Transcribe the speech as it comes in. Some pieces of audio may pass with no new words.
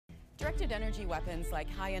Directed energy weapons like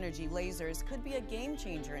high-energy lasers could be a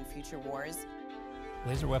game-changer in future wars.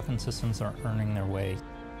 Laser weapon systems are earning their way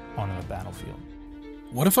onto the battlefield.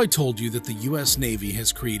 What if I told you that the US Navy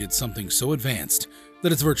has created something so advanced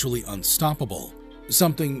that it's virtually unstoppable?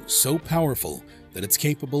 Something so powerful that it's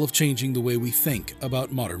capable of changing the way we think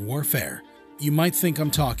about modern warfare. You might think I'm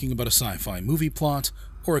talking about a sci-fi movie plot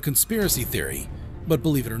or a conspiracy theory, but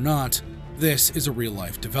believe it or not, this is a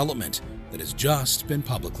real-life development that has just been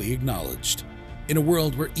publicly acknowledged. In a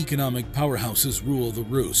world where economic powerhouses rule the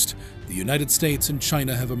roost, the United States and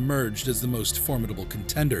China have emerged as the most formidable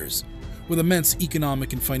contenders. With immense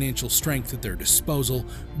economic and financial strength at their disposal,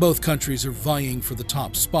 both countries are vying for the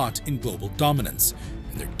top spot in global dominance,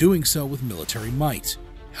 and they're doing so with military might.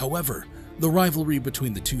 However, the rivalry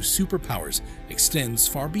between the two superpowers extends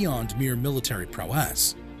far beyond mere military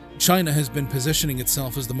prowess. China has been positioning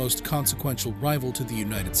itself as the most consequential rival to the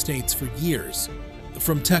United States for years.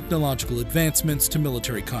 From technological advancements to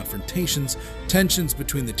military confrontations, tensions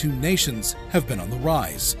between the two nations have been on the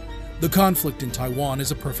rise. The conflict in Taiwan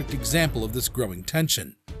is a perfect example of this growing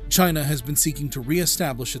tension. China has been seeking to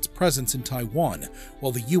re-establish its presence in Taiwan,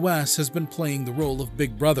 while the US has been playing the role of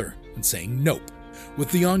Big Brother and saying nope.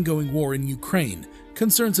 With the ongoing war in Ukraine,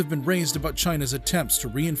 concerns have been raised about China's attempts to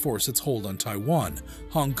reinforce its hold on Taiwan,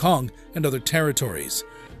 Hong Kong, and other territories.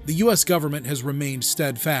 The US government has remained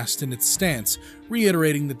steadfast in its stance,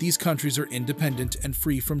 reiterating that these countries are independent and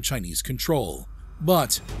free from Chinese control.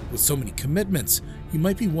 But with so many commitments, you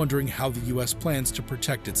might be wondering how the US plans to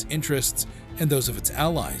protect its interests and those of its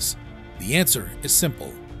allies. The answer is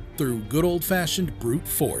simple: through good old-fashioned brute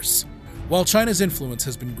force. While China's influence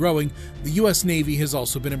has been growing, the US Navy has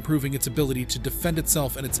also been improving its ability to defend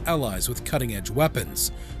itself and its allies with cutting-edge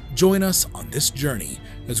weapons. Join us on this journey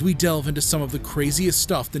as we delve into some of the craziest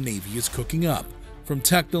stuff the Navy is cooking up, from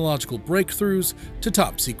technological breakthroughs to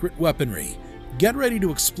top-secret weaponry. Get ready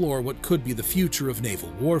to explore what could be the future of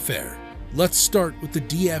naval warfare. Let's start with the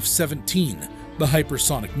DF-17, the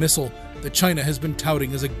hypersonic missile that China has been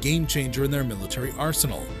touting as a game-changer in their military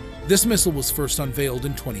arsenal. This missile was first unveiled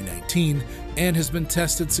in 2019 and has been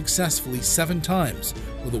tested successfully 7 times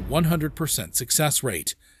with a 100% success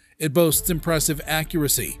rate. It boasts impressive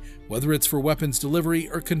accuracy, whether it's for weapons delivery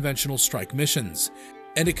or conventional strike missions.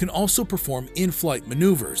 And it can also perform in-flight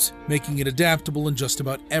maneuvers, making it adaptable in just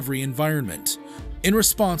about every environment. In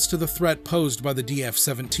response to the threat posed by the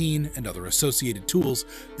DF-17 and other associated tools,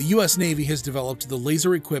 the US Navy has developed the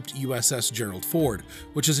laser-equipped USS Gerald Ford,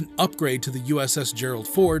 which is an upgrade to the USS Gerald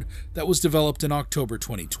Ford that was developed in October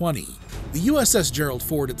 2020. The USS Gerald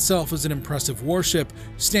Ford itself is an impressive warship,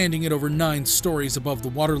 standing at over 9 stories above the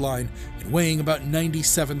waterline and weighing about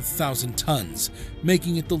 97,000 tons,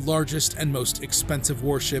 making it the largest and most expensive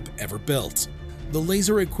warship ever built. The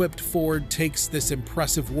laser-equipped Ford takes this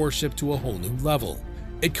impressive warship to a whole new level.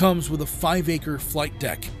 It comes with a 5-acre flight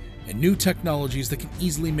deck and new technologies that can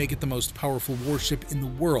easily make it the most powerful warship in the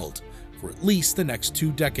world for at least the next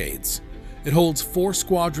 2 decades. It holds 4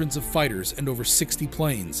 squadrons of fighters and over 60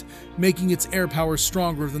 planes, making its air power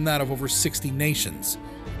stronger than that of over 60 nations.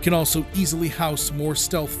 It can also easily house more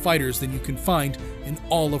stealth fighters than you can find in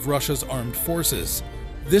all of Russia's armed forces.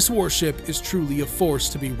 This warship is truly a force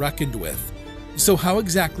to be reckoned with. So how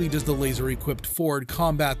exactly does the laser-equipped Ford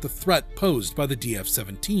combat the threat posed by the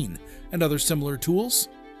DF-17 and other similar tools?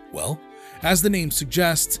 Well, as the name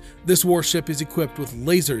suggests, this warship is equipped with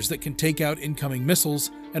lasers that can take out incoming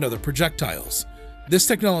missiles and other projectiles. This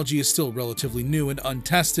technology is still relatively new and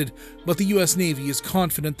untested, but the US Navy is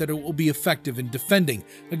confident that it will be effective in defending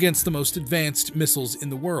against the most advanced missiles in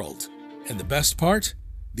the world. And the best part?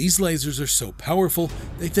 These lasers are so powerful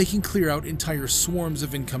that they can clear out entire swarms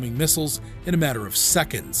of incoming missiles in a matter of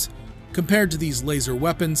seconds. Compared to these laser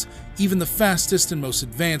weapons, even the fastest and most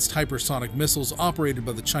advanced hypersonic missiles operated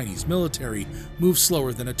by the Chinese military move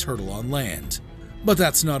slower than a turtle on land. But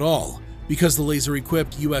that's not all, because the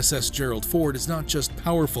laser-equipped USS Gerald Ford is not just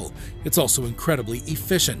powerful, it's also incredibly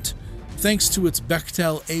efficient. Thanks to its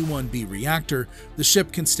Bechtel A-1B reactor, the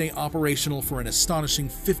ship can stay operational for an astonishing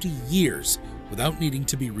 50 years without needing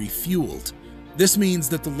to be refueled. This means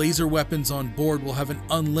that the laser weapons on board will have an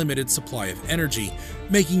unlimited supply of energy,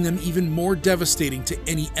 making them even more devastating to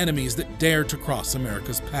any enemies that dare to cross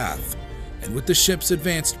America's path. And with the ship's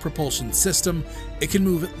advanced propulsion system, it can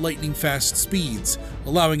move at lightning-fast speeds,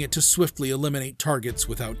 allowing it to swiftly eliminate targets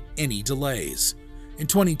without any delays. In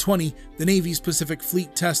 2020, the Navy's Pacific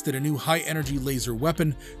Fleet tested a new high-energy laser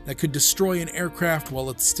weapon that could destroy an aircraft while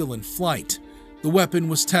it's still in flight. The weapon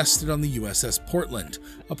was tested on the USS Portland,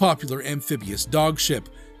 a popular amphibious dogship,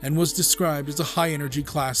 and was described as a high-energy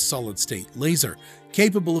class solid-state laser,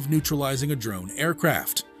 capable of neutralizing a drone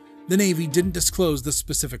aircraft. The Navy didn't disclose the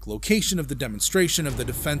specific location of the demonstration of the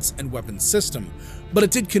defense and weapons system, but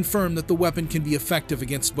it did confirm that the weapon can be effective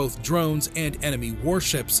against both drones and enemy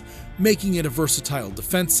warships, making it a versatile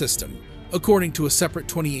defense system. According to a separate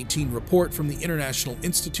 2018 report from the International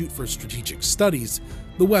Institute for Strategic Studies,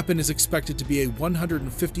 the weapon is expected to be a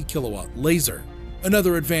 150 kilowatt laser.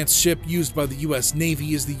 Another advanced ship used by the US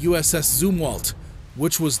Navy is the USS Zumwalt,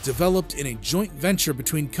 which was developed in a joint venture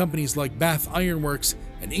between companies like Bath Iron Works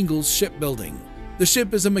and Ingalls Shipbuilding. The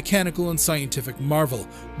ship is a mechanical and scientific marvel,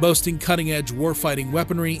 boasting cutting-edge warfighting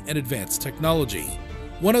weaponry and advanced technology.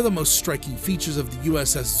 One of the most striking features of the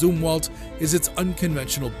USS Zumwalt is its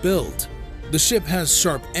unconventional build. The ship has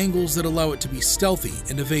sharp angles that allow it to be stealthy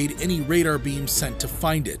and evade any radar beams sent to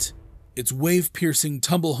find it. Its wave-piercing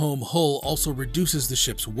tumble-home hull also reduces the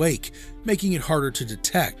ship's wake, making it harder to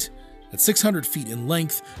detect. At 600 feet in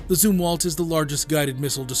length, the Zumwalt is the largest guided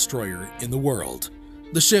missile destroyer in the world.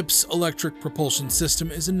 The ship's electric propulsion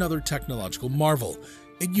system is another technological marvel.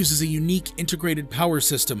 It uses a unique integrated power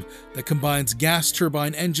system that combines gas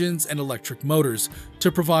turbine engines and electric motors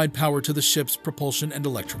to provide power to the ship's propulsion and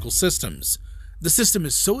electrical systems. The system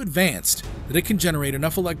is so advanced that it can generate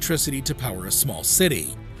enough electricity to power a small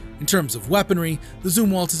city. In terms of weaponry, the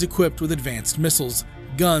Zumwalt is equipped with advanced missiles,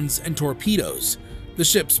 guns, and torpedoes. The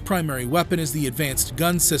ship's primary weapon is the Advanced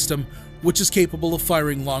Gun System, which is capable of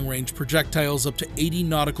firing long-range projectiles up to 80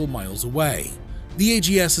 nautical miles away. The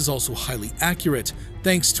AGS is also highly accurate,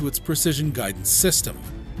 thanks to its precision guidance system.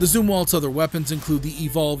 The Zumwalt's other weapons include the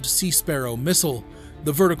evolved Sea Sparrow missile,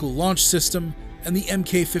 the vertical launch system, and the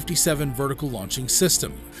Mk-57 vertical launching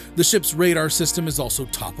system. The ship's radar system is also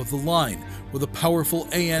top of the line, with a powerful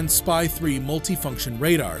AN Spy-3 multifunction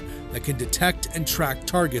radar that can detect and track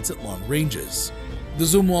targets at long ranges. The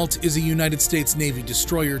Zumwalt is a United States Navy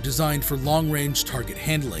destroyer designed for long-range target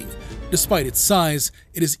handling. Despite its size,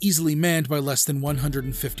 it is easily manned by less than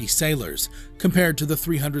 150 sailors, compared to the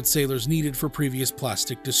 300 sailors needed for previous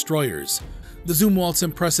plastic destroyers. The Zumwalt's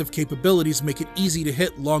impressive capabilities make it easy to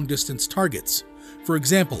hit long-distance targets. For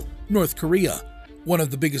example, North Korea, one of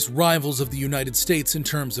the biggest rivals of the United States in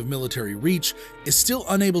terms of military reach, is still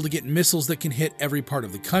unable to get missiles that can hit every part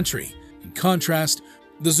of the country. In contrast,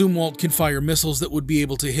 the Zumwalt can fire missiles that would be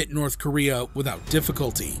able to hit North Korea without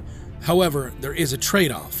difficulty. However, there is a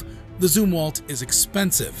trade-off. The Zumwalt is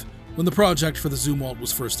expensive. When the project for the Zumwalt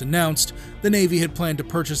was first announced, the Navy had planned to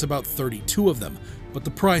purchase about 32 of them, but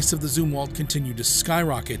the price of the Zumwalt continued to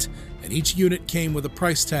skyrocket, and each unit came with a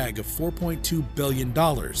price tag of $4.2 billion.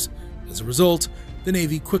 As a result, the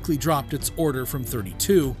Navy quickly dropped its order from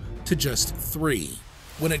 32 to just 3.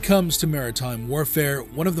 When it comes to maritime warfare,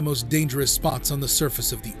 one of the most dangerous spots on the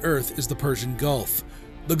surface of the Earth is the Persian Gulf.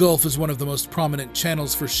 The Gulf is one of the most prominent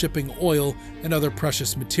channels for shipping oil and other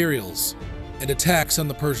precious materials, and attacks on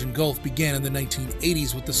the Persian Gulf began in the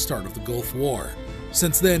 1980s with the start of the Gulf War.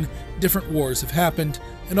 Since then, different wars have happened,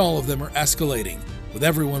 and all of them are escalating, with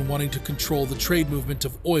everyone wanting to control the trade movement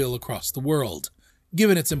of oil across the world.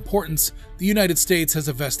 Given its importance, the United States has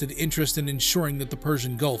a vested interest in ensuring that the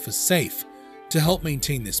Persian Gulf is safe. To help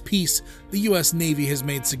maintain this peace, the US Navy has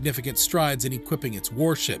made significant strides in equipping its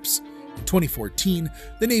warships. In 2014,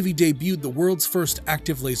 the Navy debuted the world's first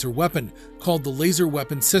active laser weapon, called the Laser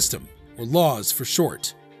Weapon System, or LAWS for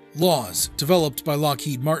short. LAWS, developed by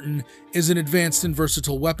Lockheed Martin, is an advanced and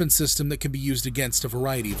versatile weapon system that can be used against a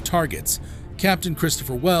variety of targets. Captain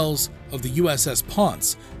Christopher Wells of the USS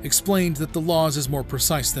Ponce explained that the LAWS is more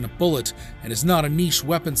precise than a bullet and is not a niche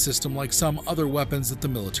weapon system like some other weapons that the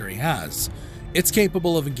military has. It's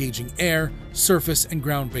capable of engaging air, surface, and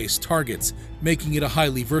ground-based targets, making it a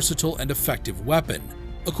highly versatile and effective weapon.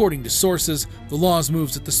 According to sources, the LAWS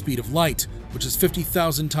moves at the speed of light, which is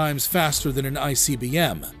 50,000 times faster than an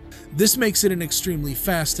ICBM. This makes it an extremely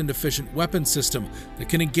fast and efficient weapon system that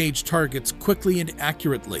can engage targets quickly and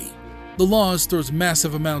accurately. The LAWS throws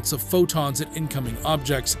massive amounts of photons at incoming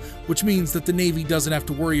objects, which means that the Navy doesn't have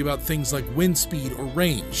to worry about things like wind speed or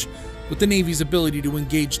range. With the Navy's ability to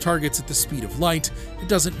engage targets at the speed of light, it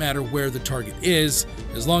doesn't matter where the target is,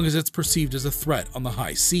 as long as it's perceived as a threat on the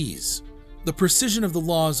high seas. The precision of the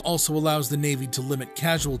LAWS also allows the Navy to limit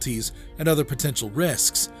casualties and other potential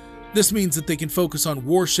risks. This means that they can focus on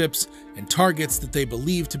warships and targets that they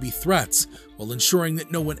believe to be threats, while ensuring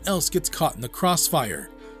that no one else gets caught in the crossfire.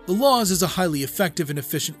 The LAWS is a highly effective and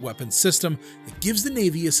efficient weapons system that gives the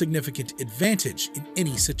Navy a significant advantage in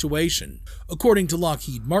any situation. According to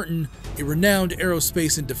Lockheed Martin, a renowned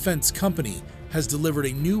aerospace and defense company has delivered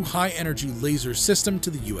a new high-energy laser system to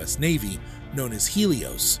the US Navy, known as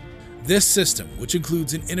Helios. This system, which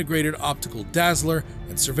includes an integrated optical dazzler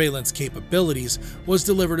and surveillance capabilities, was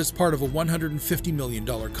delivered as part of a $150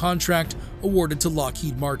 million contract awarded to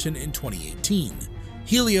Lockheed Martin in 2018.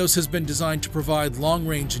 Helios has been designed to provide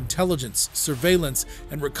long-range intelligence, surveillance,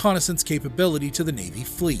 and reconnaissance capability to the Navy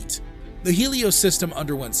fleet. The Helios system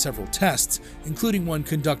underwent several tests, including one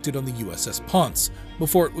conducted on the USS Ponce,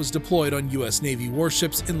 before it was deployed on US Navy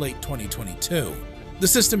warships in late 2022. The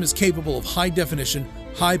system is capable of high-definition,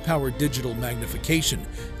 high-powered digital magnification,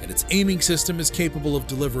 and its aiming system is capable of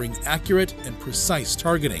delivering accurate and precise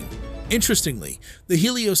targeting. Interestingly, the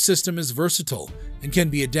Helios system is versatile and can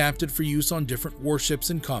be adapted for use on different warships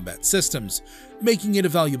and combat systems, making it a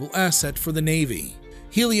valuable asset for the Navy.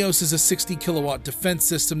 Helios is a 60-kilowatt defense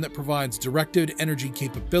system that provides directed energy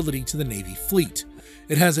capability to the Navy fleet.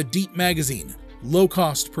 It has a deep magazine, low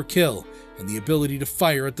cost per kill, and the ability to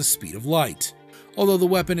fire at the speed of light. Although the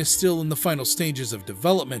weapon is still in the final stages of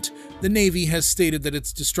development, the Navy has stated that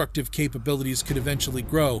its destructive capabilities could eventually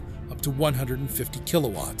grow up to 150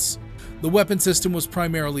 kilowatts. The weapon system was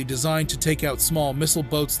primarily designed to take out small missile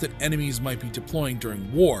boats that enemies might be deploying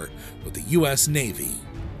during war with the US Navy.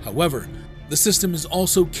 However, the system is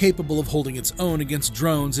also capable of holding its own against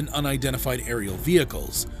drones and unidentified aerial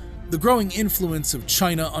vehicles. The growing influence of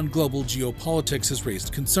China on global geopolitics has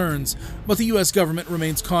raised concerns, but the US government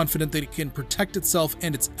remains confident that it can protect itself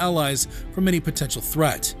and its allies from any potential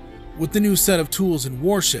threat. With the new set of tools and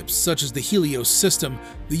warships, such as the Helios system,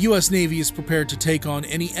 the US Navy is prepared to take on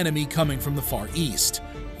any enemy coming from the Far East.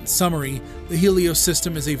 In summary, the Helios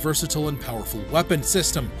system is a versatile and powerful weapon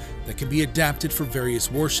system that can be adapted for various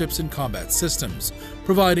warships and combat systems,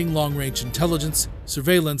 providing long-range intelligence,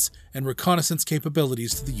 surveillance, and reconnaissance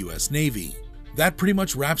capabilities to the US Navy. That pretty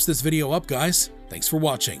much wraps this video up, guys. Thanks for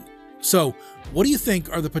watching. So, what do you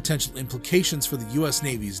think are the potential implications for the US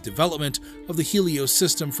Navy's development of the Helios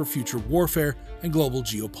system for future warfare and global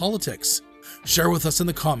geopolitics? Share with us in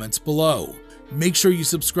the comments below. Make sure you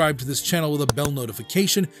subscribe to this channel with a bell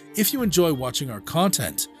notification if you enjoy watching our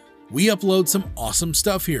content. We upload some awesome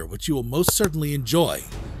stuff here, which you will most certainly enjoy.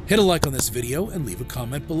 Hit a like on this video and leave a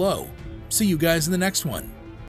comment below. See you guys in the next one.